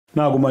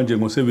naku manje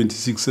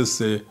ngo-76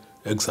 sese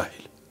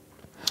exile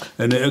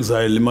and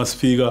exile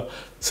masifika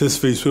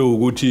sesifacwe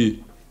ukuthi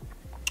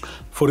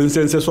for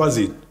instance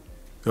eSwazini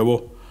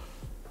yabo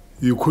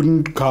you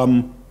couldn't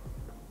come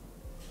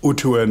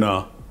uthi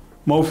wena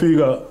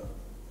mawufika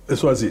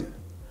eSwazini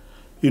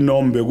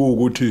inombe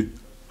kuukuthi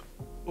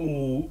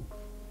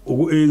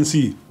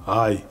uku-ANC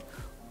hayi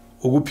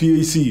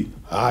uku-PAC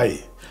hayi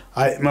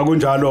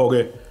makunjalo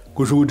ke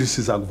kusho ukuthi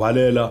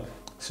sizakuvalela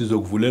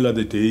sizokuvulela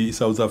the day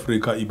South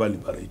Africa iba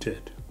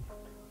liberated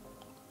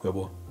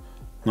yabo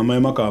ngamanye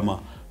amagama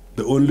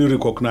the only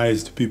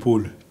recognized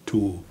people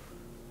to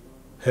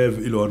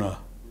have ilona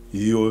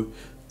yiyo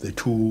the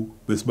two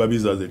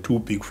besibabiza the two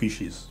big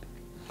fishes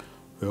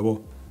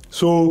yabo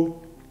so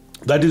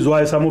that is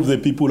why some of the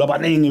people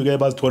abaningi ke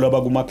bazithola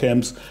bakuma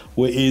camps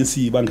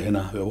we-ANC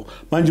bangena yabo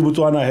manje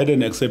Botswana had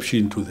an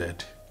exception to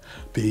that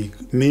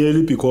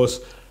merely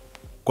because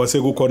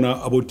kwase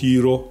kukhona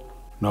abotiro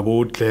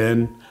nabo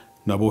Glen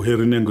nabo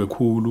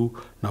Herinengekhulu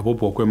nabo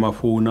Bokwe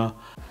Mafuna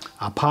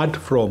apart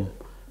from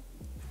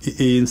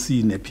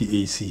ANC ne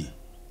PAC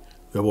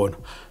yabona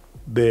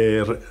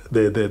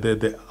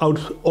the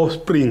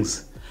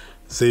offsprings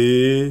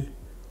ze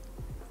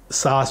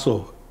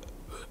SASO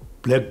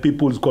Black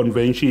People's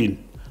Convention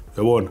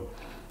yabona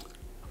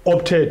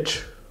opted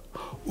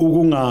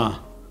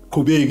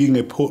ukungaqhubeki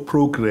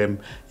ngeprogram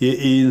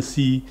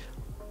ye-ANC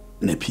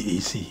ne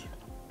PAC.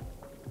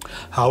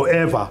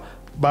 However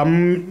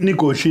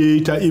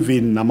negotiate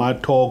even nama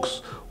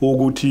talks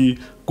ukuthi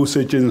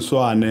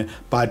kusetshenziswane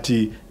but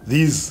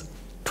these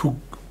two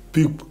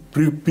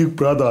big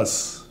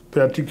brothers,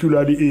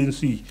 particularly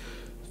ANC,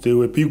 they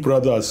were big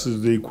brothers.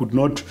 They could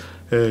not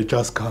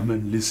just come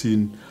and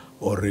listen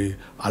or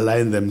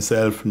align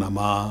themselves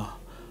nama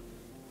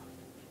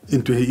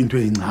into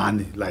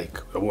ingane like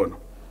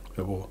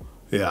yabo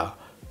yeah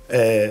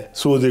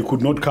so they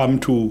could not come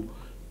to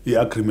the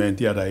agreement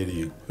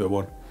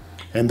yabo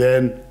and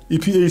then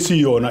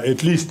EPAC yona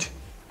at least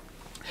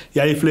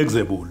yayi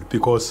flexible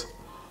because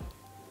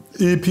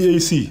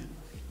EPAC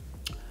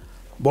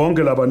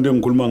bonke labantu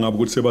engikhuluma ngabo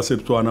ukuthi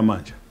sebaseBotswana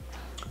manje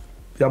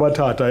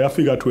yabathatha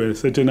yafika to a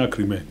certain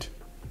agreement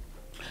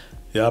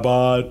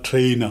yaba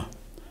trainer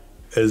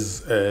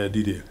as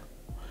did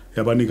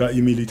yabanika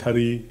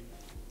military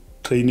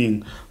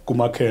training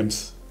kuma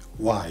camps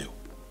wayo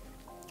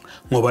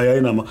ngoba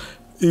yayinama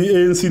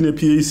iANC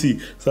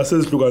nePAC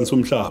sasezihlukanisa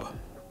umhlaba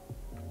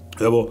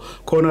yabo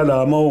khona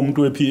la uma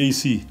umuntu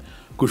wePAC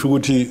kusho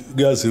ukuthi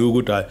kuyaziwa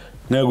ukuthi hayi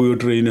ngeke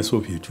uyotrain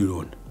eSoviet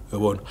Union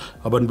yabona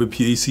abantu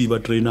bePAC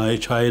batraina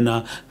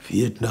eChina,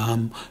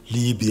 Vietnam,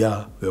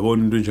 Libya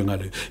yabona into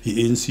njengale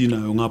iANC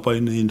nayo ngapha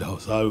inendawo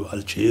zayo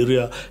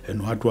Algeria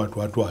and what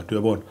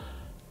yabona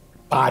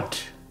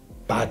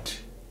but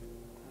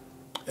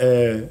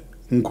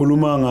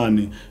ngikhuluma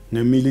ngani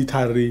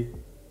ngemilitary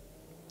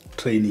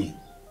training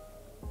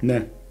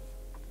ne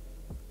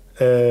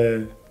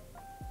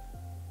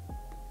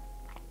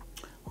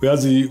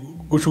uyazi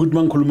kusho ukuthi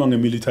mangikhuluma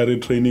ngemilitary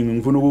training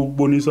ngifuna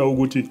ukubonisa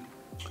ukuthi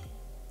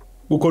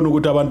kukhona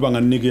ukuthi abantu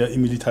banganika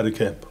imilitary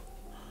camp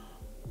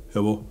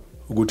yabo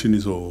ukuthi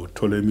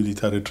nizothola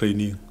imilitary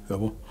training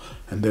yabo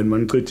and then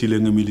manicedile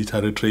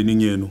ngemilitary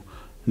training yenu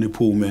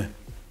niphume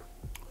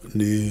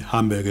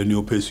nihambe ke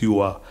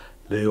niyophesiwa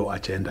leyo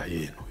agenda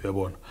yenu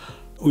yabona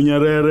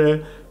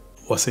uNyerere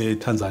wase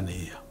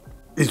Tanzania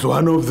is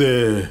one of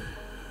the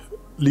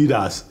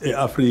leaders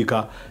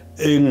eAfrica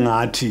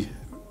engathi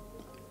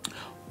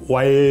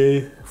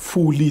why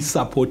fully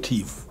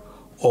supportive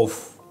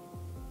of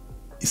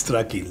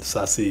struggle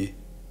sase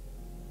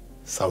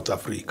South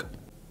Africa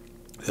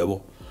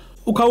yabo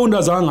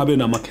uKhawunda zange abe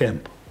nama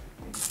camp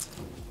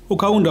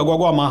uKhawunda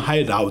kwakwama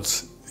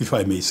hideouts if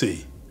I may say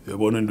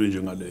yabona into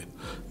njengale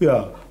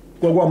yeah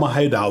kwakwama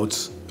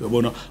hideouts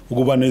yabona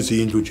ukuba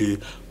nezindlu nje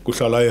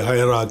kuhlala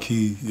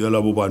hierarchy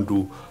yalabo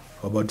bantu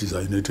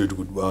abadesignated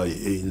ukuthi ba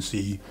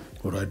ANC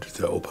right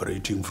they are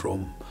operating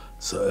from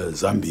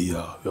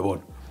Zambia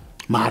yabona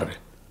mare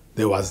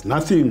there was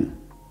nothing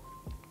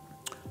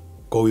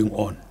going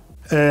on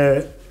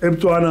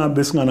eBotswana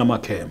besingana ama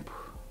camp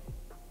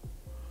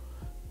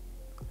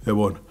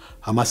yabona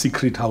ama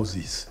secret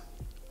houses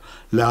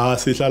la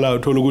sihlala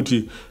uthola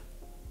ukuthi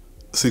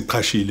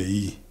siqhashile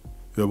yi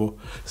yabo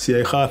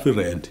siyayihafa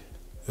irent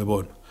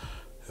yabona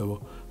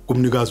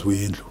kumnikazi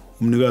wendlu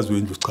umnikazi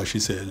wendlu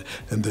sichashisele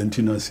and then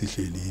thina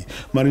sihleli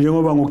manje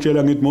njengoba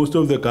ngokutshela ngithi most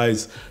of the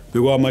guys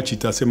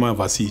bekwamajita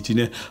semavasithi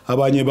ne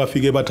abanye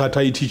bafike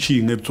bathatha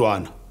i-teaching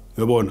eBotswana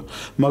yabona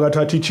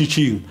makathatha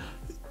i-teaching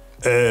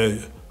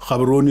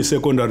Gaborone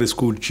Secondary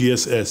School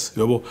GSS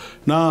yabo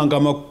nanga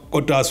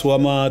amakotas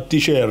wama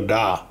teacher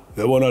da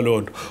yabona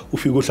lonto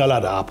ufika uhlala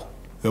lapho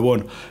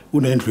yabona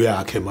unendlu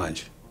yakhe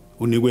manje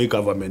unikwe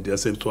igovernment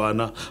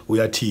yaseBotswana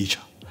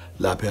uyateacher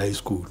lapha high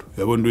school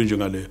yabona into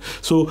njengaleyo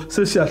so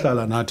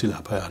sesiyahlala nathi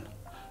lapha yana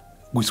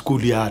ku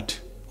school yard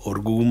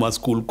or kuma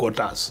school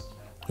quarters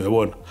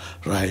yabona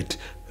right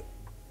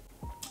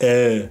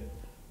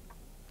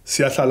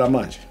siyahlala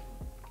manje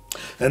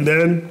and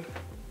then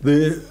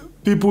the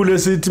people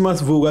esithi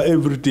masivuka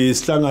every day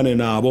sihlangane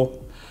nabo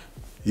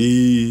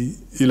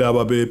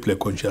ilaba be black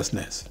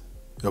consciousness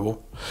yabo.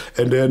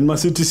 And then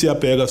masithi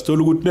siyabheka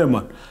sithola ukuthi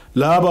neman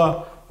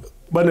laba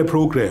bane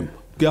program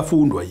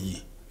kuyafundwa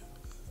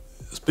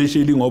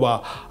especially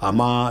ngoba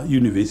ama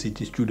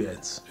university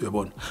students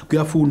yabona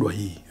kuyafundwa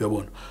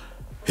yabona.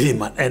 Hey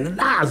man, and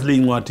nazi le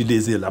incwadi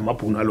lezi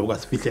lamabhunu lokho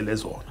asifihlele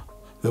zona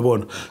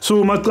yabona.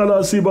 So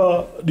macala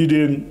siba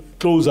didn't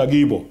close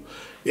akibo.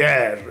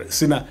 Yeah,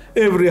 sina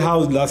every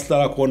house la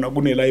sihlala khona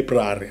kune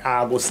library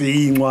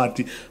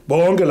akusiyincwadi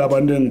bonke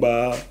labantu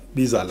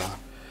engibabiza la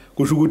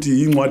kusho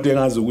ukuthi incwadi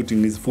engazi ukuthi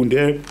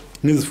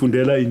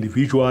ngizifundela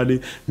individually,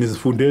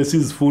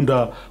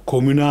 sizifunda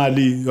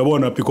communally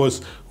yabona,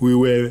 because we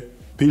were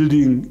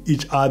building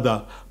each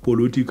other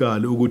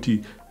politically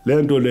ukuthi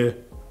lento le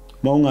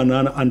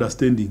mawunganana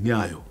understanding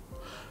yayo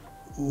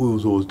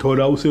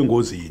uzothola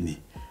usengozini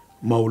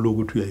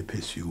mawulokuthi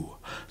uyayipursue.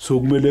 So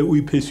kumele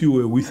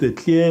uyipursue with a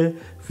clear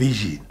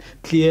vision,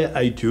 clear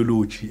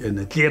ideology and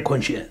a clear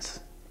conscience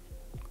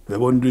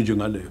yabona into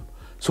njengaleyo,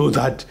 so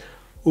that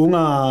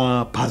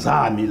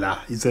ungaphazami la.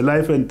 It's a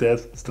life and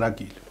death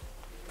struggle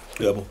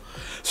yabo.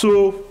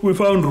 So we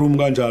found room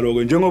kanjalo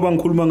ke njengoba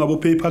ngikhuluma ngabo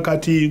paper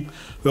cutting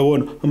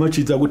yabona,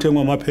 amajita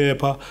kuthengwa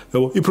amaphepha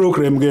yabo.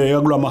 iprogram ke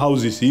yakulama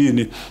houses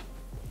yini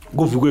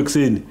kuvukwe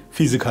ekseni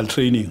physical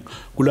training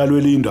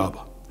kulalwela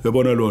indaba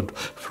yabona lonto.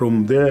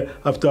 From there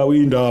after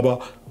indaba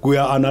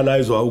kuya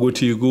analyzewa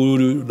ukuthi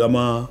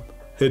kulama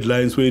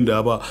headlines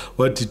weindaba,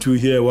 what did you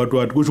hear, what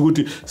kusho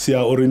ukuthi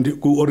siya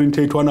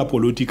orientate wana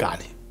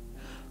politically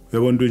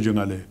yabona into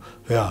njengaleyo.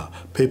 Yeah,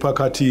 paper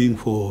cutting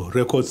for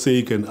record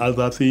sake and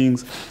other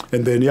things,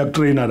 and then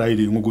yakutraina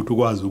riding ukuthi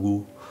ukwazi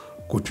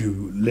ukuthi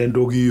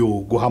lento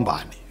kiyo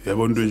kuhambani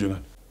yabona into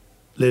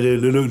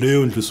njengaleyo.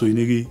 Leyo ndlu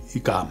soyiniki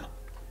igama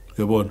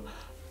yabona.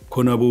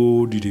 Khona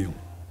bo didi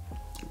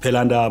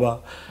phela ndaba,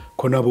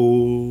 khona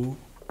bo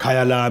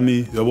khaya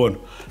lami yabona.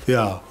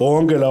 Yeah,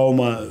 wonke lawo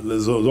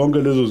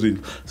zonke lezo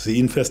zinto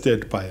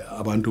zi-infested by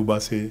abantu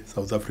base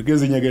South Africa.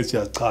 Ezinye ke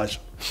siyachasha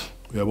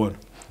uyabona.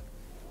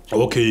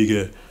 Okay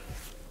ke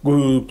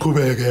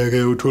kuqhubeke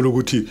ke uthola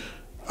ukuthi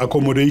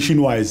accommodation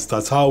wise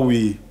that's how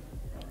we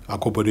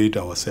accommodate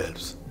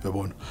ourselves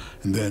yabona.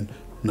 And then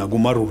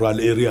nakuma rural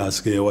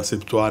areas ke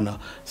waseButswana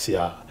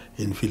siya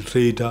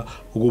infiltrate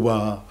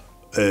ukuba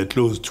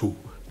close to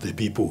the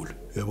people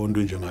yabona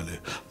into njengale.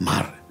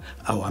 Mara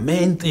our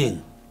main thing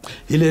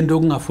ilento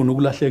okungafuna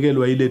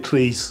ukulahlekelwa ile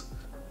trace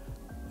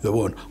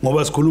yabona,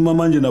 ngoba sikhuluma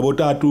manje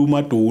nabotatu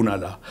maduna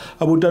la.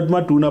 Abotatu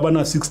maduna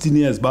bana 16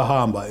 years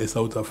bahamba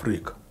eSouth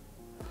Africa.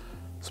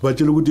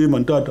 Sibatshela ukuthi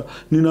mantata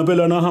nina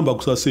phela nahamba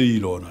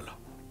kusaseyilona la,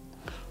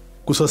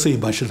 kusaseyi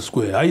Marshall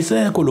Square.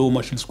 Ayisekho lo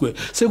Marshall Square,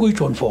 sekuyi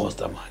John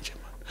Foster manje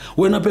man.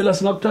 Wena phela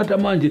singakuthatha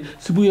manje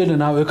sibuyele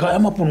nawe ekhaya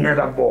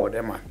amabhungela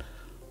kubone man.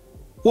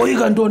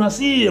 Woyika ntona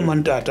siye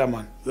mantata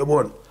man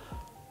yabona.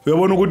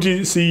 Uyabona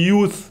ukuthi si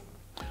youth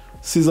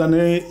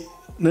sizane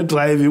ne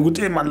drive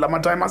ukuthi man lama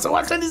time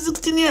asewahleli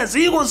 16 years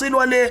yiko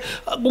silwa le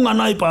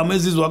kunganayi ibhama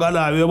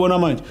ezizwakalayo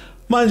yabona.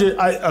 Manje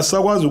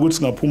asakwazi ukuthi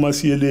singaphuma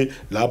siyele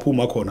lapho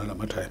uma khona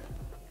lama time,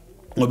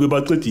 ngoba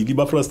baqedile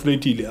ba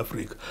frustrated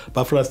eAfrica,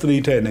 ba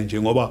frustrated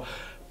nje ngoba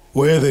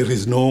where there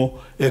is no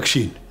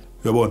action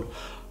yabona.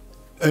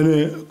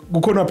 And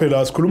kukhona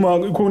phela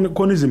sikhuluma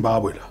khona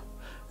iZimbabwe la.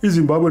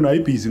 iZimbabwe nayo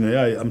ibhizi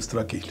ngayayi am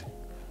struggle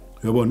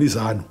yabona.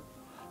 Izanu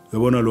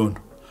yabona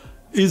lonto.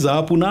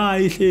 Izaphu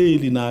nayo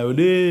ihleli nayo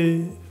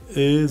le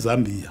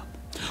eZambia,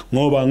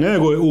 ngoba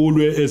ngeke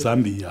ulwe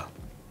eZambia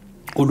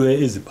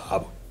ulwe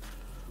eZimbabwe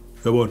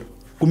yabona.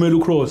 Kumele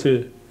ucross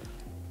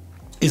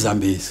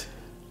iZambezi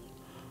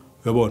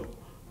yabona.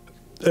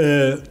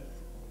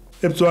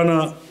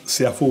 eButswana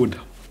siyafunda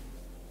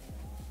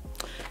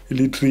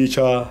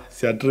literature,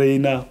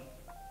 siyatraina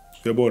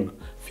yabona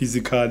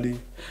physically.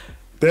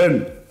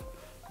 Then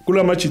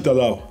kula machita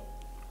lawa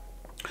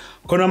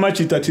khona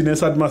amajita thina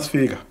esathi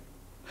masifika,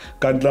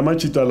 kanti la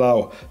machita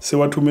lawa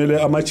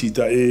sewathumele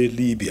amajita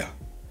eLibya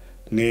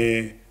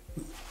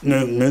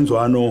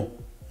ngenzwano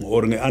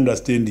or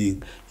ngeunderstanding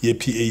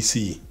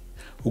yePAC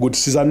ukuthi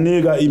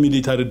sizanika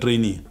imilitary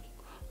training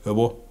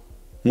yabo,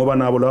 ngoba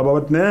nabo laba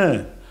bathi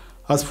ne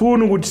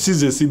asifuni ukuthi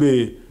size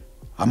sibe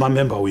ama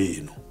member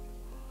wenu,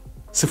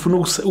 sifuna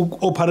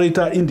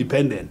uku-operate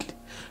independently.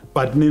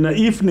 But nina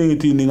if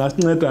nithi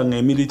ningasinceda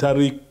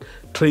ngemilitary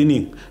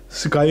training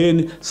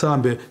sikayeni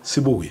sambe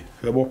sibuye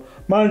yabo.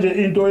 Manje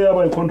into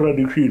yaba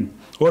i-contradiction.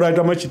 Alright,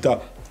 amajita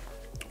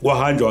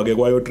kwahanjwa ke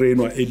kwayo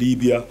trainwa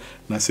eLibya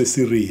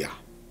naseSyria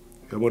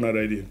yabona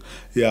riding.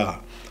 Yeah,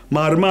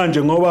 mara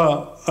manje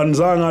ngoba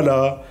anizanga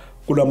la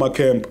kulama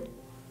camp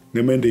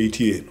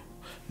ngemandate yenu,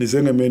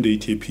 nize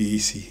ngemandate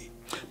yePAC.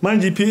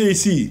 Manje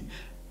iPAC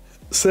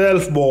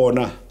self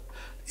bona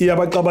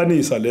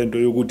iyabaxabanisa lento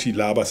yokuthi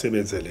la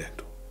basebenze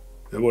lento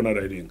yabona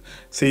riding.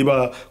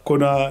 Seyiba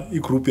khona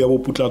igroup yabo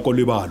putla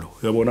kolibalo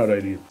yabona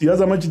riding.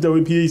 Yaza amajita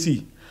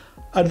wePAC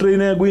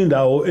atraine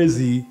kwindawo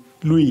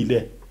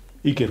ezilwile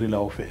iguerrilla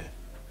warfare.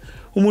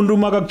 umuntu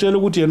makakutshela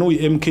ukuthi yena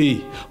uyi-MK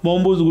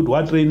mawumbuza ukuthi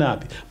watrain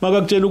aphi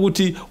makakutshela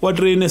ukuthi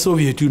watrain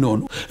eSoviet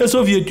Union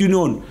eSoviet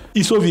Union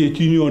iSoviet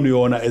Union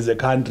yona as a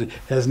country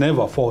has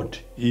never fought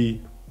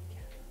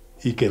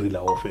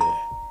i-guerrilla warfare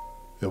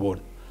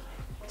yabona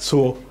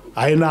so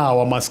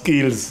ayinawo ama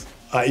skills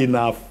are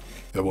enough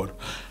yabona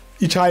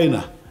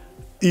iChina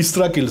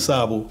i-struggle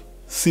sabo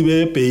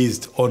sibe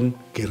based on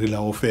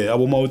guerrilla warfare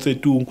abo Mao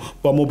Zedong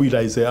ba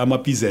mobilize ama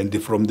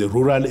peasant from the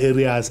rural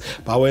areas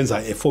bawenza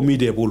a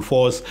formidable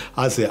force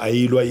aze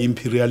ayilwa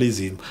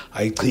imperialism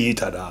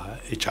ayichitha la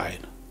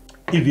eChina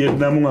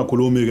iVietnam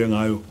ungakhulumi ke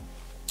ngayo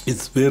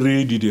it's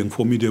very didn't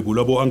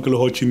formidable abo Uncle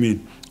Ho Chi Minh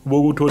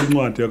bokuthola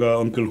incwadi ka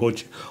Uncle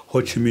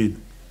Ho Chi Minh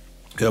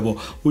yabo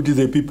uthi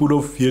the people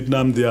of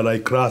Vietnam they are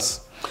like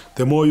grass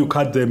the more you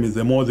cut them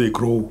the more they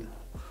grow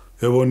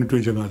yabona into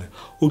njengale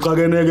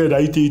uxakeneke la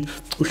ithi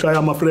ushaya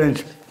ama French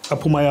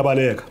aphuma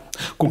yabaleka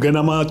kungena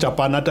ama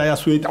Japan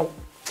atayasweta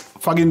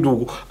faka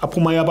induku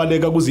aphuma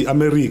yabaleka kuzi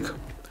America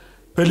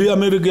phela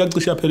iAmerica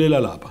yacisha phelela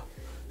lapha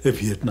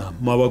eVietnam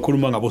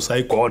mabakhuluma ngabo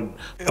Saigon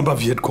aba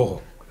Vietcong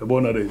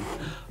yabona le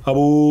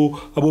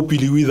abo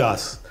Billy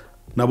Withers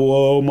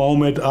nabo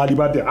Muhammad Ali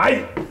bade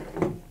hayi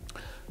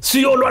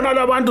siyolwana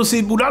labantu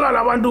sibulala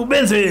labantu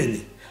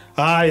benzeni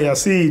hayi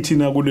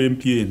asithina kule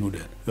empiyeni le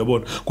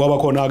yabona kwaba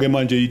khona ke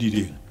manje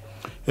ididing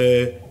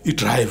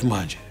i-drive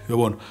manje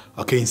yabona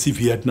against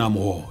Vietnam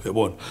war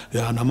yabona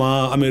ya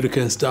nama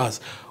American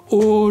stars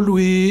all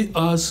we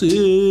are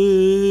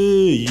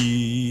saying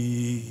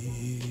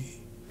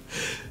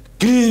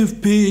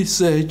give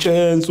peace a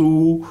chance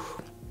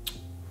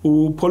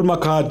Paul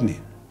McCartney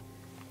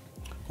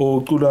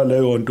ocula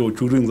leyo nto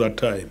during that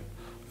time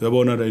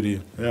yabona la idea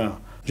yeah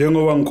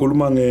njengoba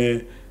ngikhuluma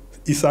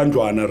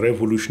isanjwana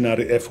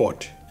revolutionary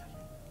effort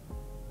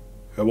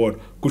yabona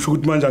kusho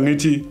ukuthi manje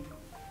ngithi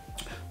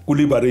ku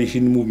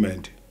liberation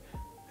movement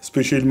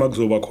especially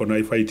makuzoba khona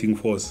i-fighting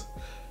force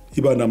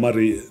iba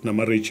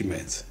nama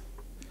regiments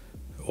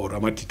or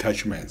ama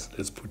detachments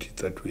let's put it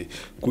that way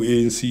ku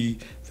ANC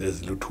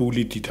there's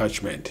Luthuli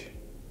detachment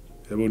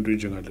yabona into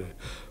njengale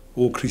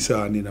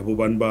oKhrisani nabo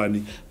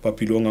banibani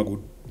babelonga ku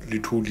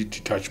Luthuli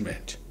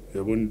detachment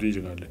yabona into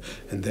njengale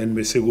and then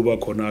bese kuba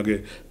khona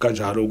ke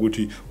kanjalo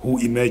ukuthi who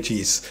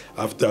emerges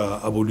after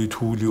abo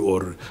Luthuli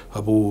or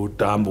abo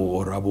Tambo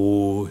or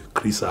abo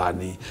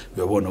Khrisani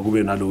yabona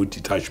kube nalo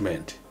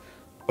detachment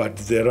but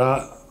there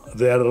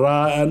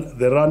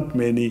aren't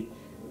many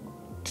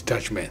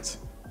detachments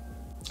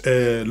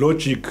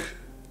logic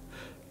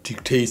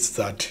dictates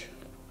that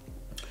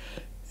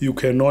you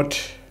cannot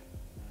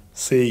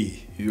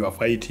say you are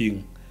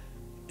fighting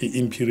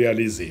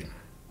imperialism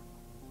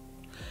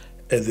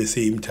at the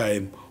same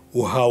time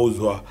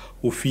uhouswa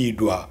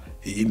ufeedwa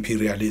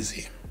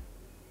imperialism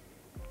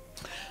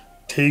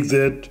take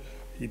that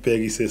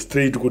ibhekise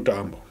straight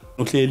kuTambo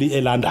uhleli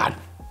eLondon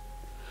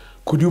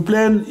could you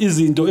plan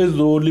izinto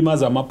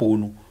ezolimaza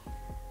amabhunu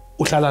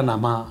uhlala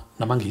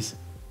namangisi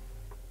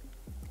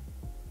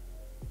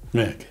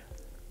ngeke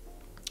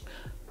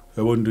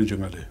yabona into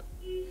njengaleyo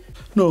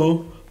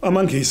no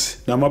amangisi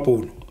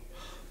namabhunu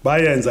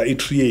bayenza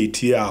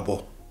i-treaty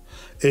yabo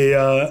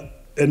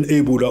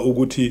enable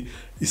ukuthi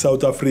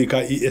iSouth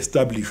Africa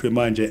iestablishwe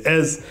manje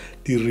as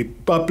the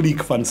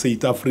Republic van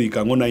South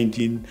Africa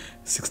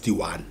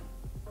ngo-1961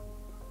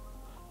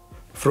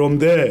 from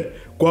there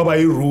kwaba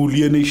irule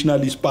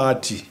ye-Nationalist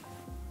Party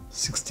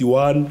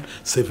 61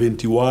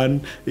 71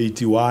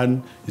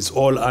 81 is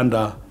all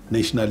under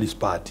Nationalist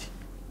Party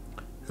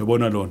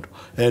yabona lonto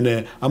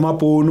and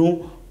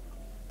amabhunu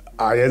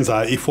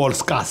ayenza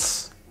i-false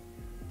cas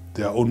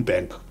their own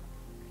bank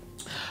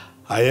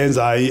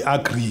ayenza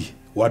i-agree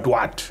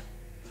what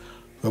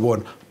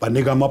yabona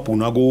banika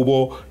amabhunu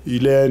akubo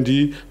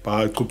ilendi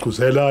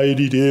bachuchuzela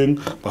ididing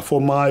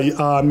bafoma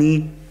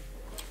i-army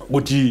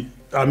ukuthi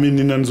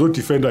nina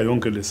nizodefenda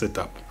yonke le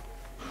setup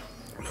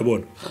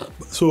yabona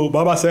so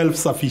baba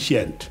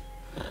self-sufficient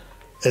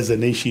as a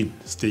nation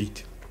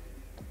state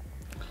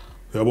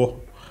yabo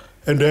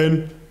and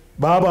then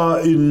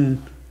baba in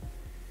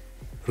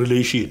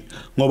relation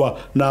ngoba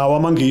nawo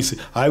amangisi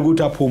hayi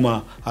ukuthi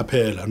aphuma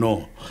aphela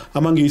no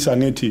amangisi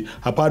angithi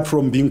apart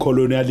from being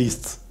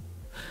colonialists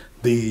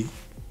they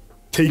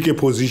take a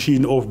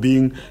position of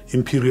being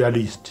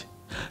imperialist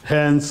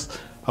hence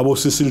abo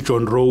Cecil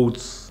John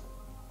Rhodes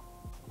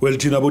well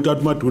thina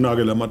botatu maduna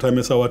ke lama time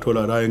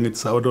esawathola la ngithi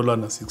sawathola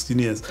na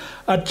 16 years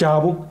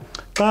ajabu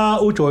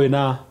xa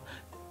ujoyina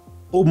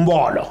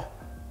umbolo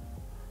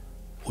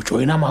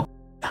ujoyina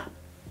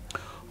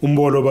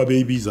umbolo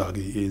babeyibiza ke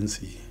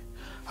ANC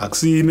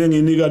akusime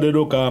nginika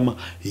lelo gama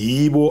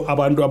yibo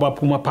abantu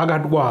abaphuma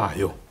phakathi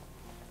kwayo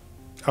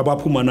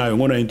abaphuma nayo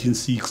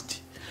ngo1960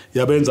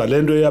 yabenza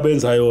lento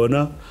yabenza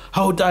yona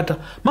hawu tata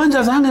manje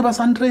azange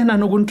basantraina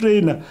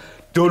nokuntraina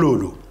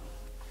dololo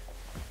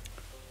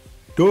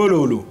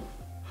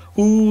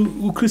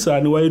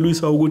uChrisani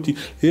wayelwisa ukuthi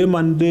hey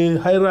man le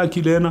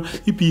hierarchy lena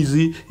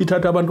ibhizi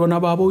ithatha abantwana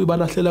babo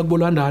ibalahlela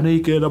kubolandana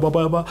igela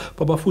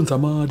babafunza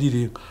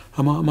amali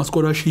ama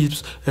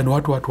scholarships and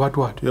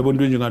what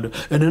yabona into njengalo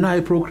and then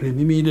I program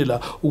imile la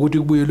ukuthi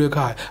kubuyelwe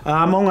ekhaya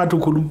mawungathi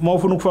ukhuluma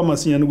mawufuna ukufa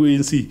masinyane ku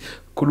ANC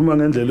khuluma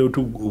ngendlela ukuthi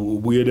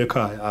ubuyele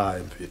ekhaya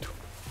hayi mfethu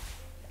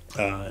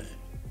hayi